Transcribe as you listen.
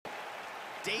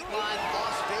Dateline,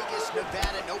 Las Vegas,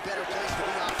 Nevada. No better place to be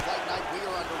on fight night. We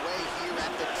are underway here at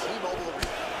the T-Mobile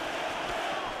Arena.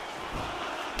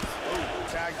 Oh,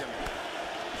 tagged him.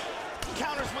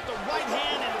 Counters with the right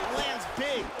hand and it lands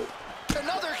big.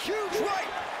 Another huge right.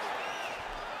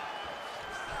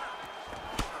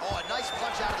 Oh, a nice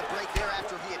punch out of the break there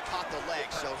after he had caught the leg.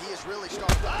 So he is really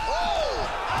starting to... Oh!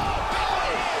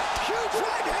 Oh! Huge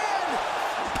right hand!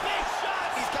 Big shot!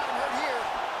 He's got him hurt here.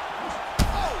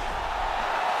 Oh!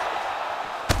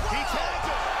 He tagged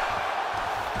him.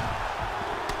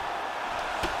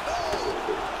 Oh!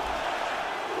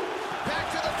 Back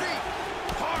to the feet.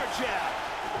 Hard jab.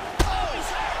 Oh!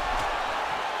 He's hurt.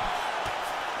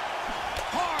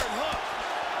 Hard hook.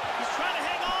 He's trying to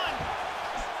hang on.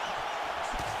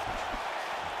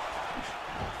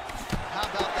 How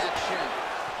about that shin?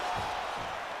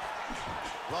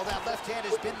 Well, that left hand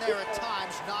has been there at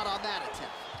times, not on that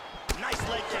attempt. Nice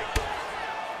leg kick.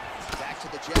 Back to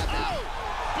the jab now. Oh!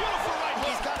 Beautiful right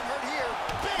hook. He's got him hurt here.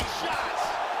 Big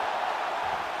shots.